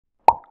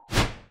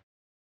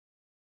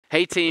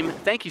Hey team,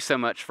 thank you so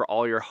much for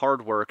all your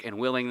hard work and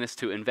willingness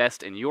to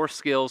invest in your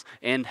skills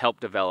and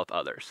help develop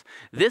others.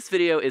 This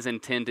video is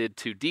intended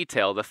to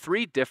detail the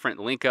 3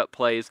 different link-up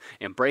plays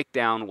and break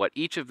down what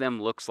each of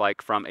them looks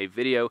like from a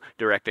video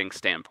directing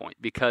standpoint,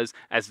 because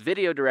as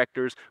video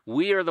directors,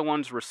 we are the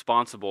ones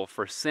responsible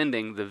for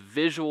sending the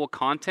visual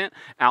content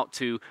out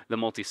to the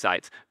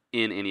multi-sites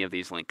in any of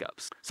these link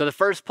ups. So the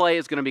first play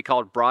is going to be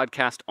called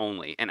Broadcast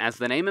Only, and as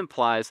the name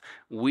implies,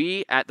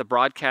 we at the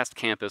broadcast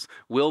campus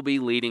will be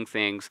leading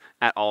things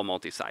at all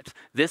multi-sites.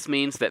 This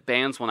means that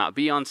bands will not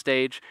be on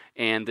stage,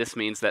 and this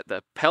means that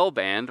the Pell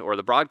band, or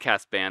the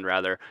broadcast band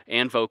rather,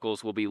 and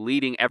vocals will be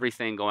leading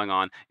everything going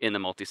on in the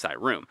multi-site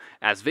room.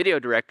 As video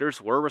directors,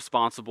 we're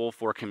responsible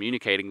for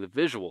communicating the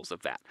visuals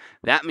of that.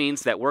 That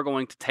means that we're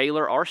going to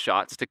tailor our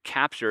shots to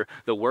capture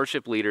the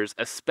worship leaders,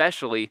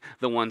 especially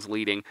the ones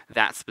leading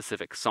that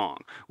specific song.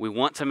 We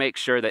want to make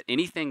sure that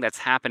anything that's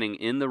happening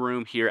in the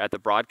room here at the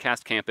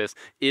broadcast campus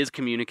is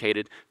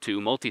communicated to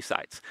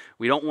multi-sites.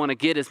 We don't want to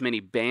get as many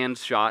band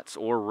shots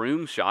or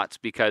room shots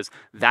because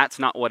that's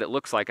not what it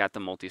looks like at the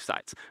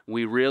multi-sites.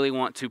 We really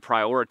want to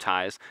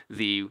prioritize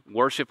the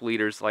worship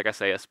leaders, like I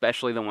say,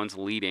 especially the ones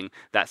leading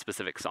that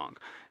specific song.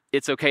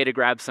 It's okay to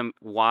grab some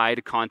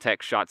wide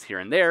context shots here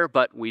and there,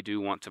 but we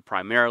do want to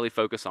primarily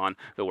focus on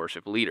the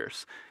worship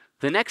leaders.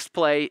 The next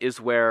play is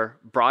where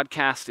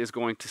broadcast is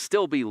going to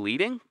still be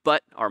leading,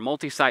 but our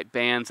multi-site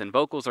bands and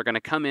vocals are going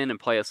to come in and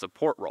play a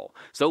support role.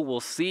 So we'll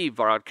see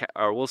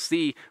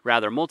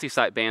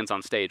multi-site bands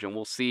on stage, and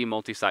we'll see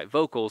multi-site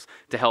vocals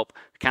to help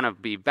kind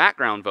of be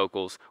background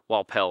vocals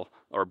while Pell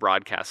or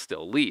broadcast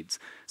still leads.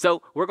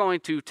 So we're going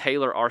to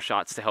tailor our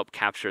shots to help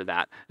capture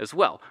that as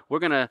well. We're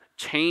going to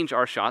change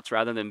our shots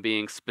rather than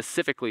being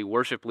specifically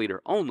worship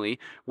leader only.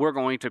 We're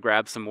going to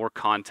grab some more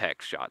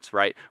context shots,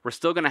 right? We're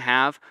still going to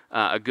have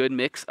a good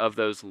mix of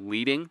those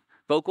leading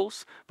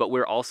vocals, but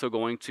we're also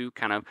going to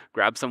kind of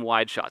grab some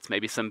wide shots,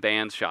 maybe some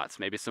band shots,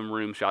 maybe some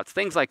room shots,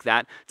 things like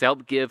that to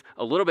help give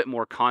a little bit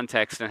more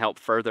context and help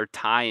further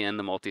tie in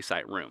the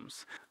multi-site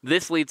rooms.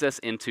 This leads us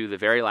into the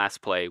very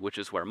last play, which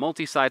is where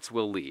multi-sites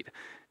will lead.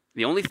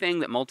 The only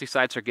thing that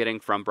multi-sites are getting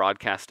from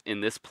broadcast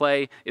in this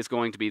play is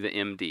going to be the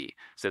MD.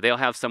 So they'll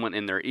have someone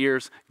in their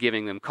ears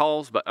giving them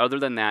calls, but other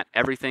than that,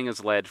 everything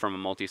is led from a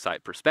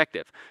multi-site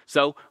perspective.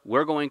 So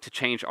we're going to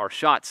change our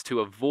shots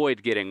to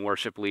avoid getting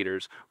worship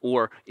leaders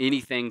or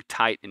anything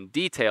tight and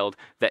detailed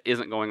that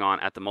isn't going on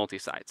at the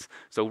multi-sites.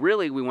 So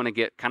really, we want to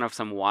get kind of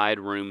some wide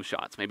room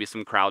shots, maybe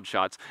some crowd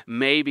shots,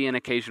 maybe an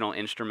occasional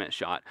instrument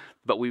shot,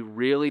 but we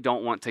really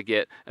don't want to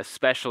get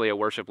especially a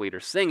worship leader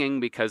singing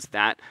because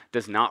that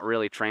does not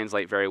really translate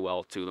very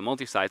well to the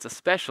multi-sites,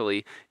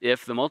 especially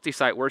if the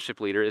multi-site worship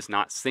leader is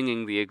not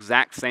singing the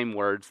exact same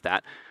words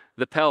that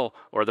the Pell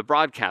or the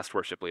broadcast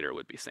worship leader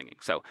would be singing.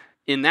 So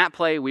in that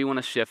play, we want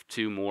to shift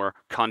to more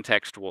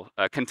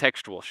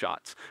contextual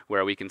shots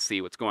where we can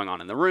see what's going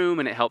on in the room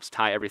and it helps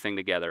tie everything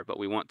together. But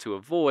we want to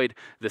avoid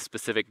the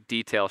specific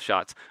detail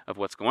shots of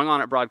what's going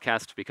on at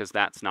broadcast because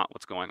that's not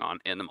what's going on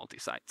in the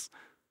multi-sites.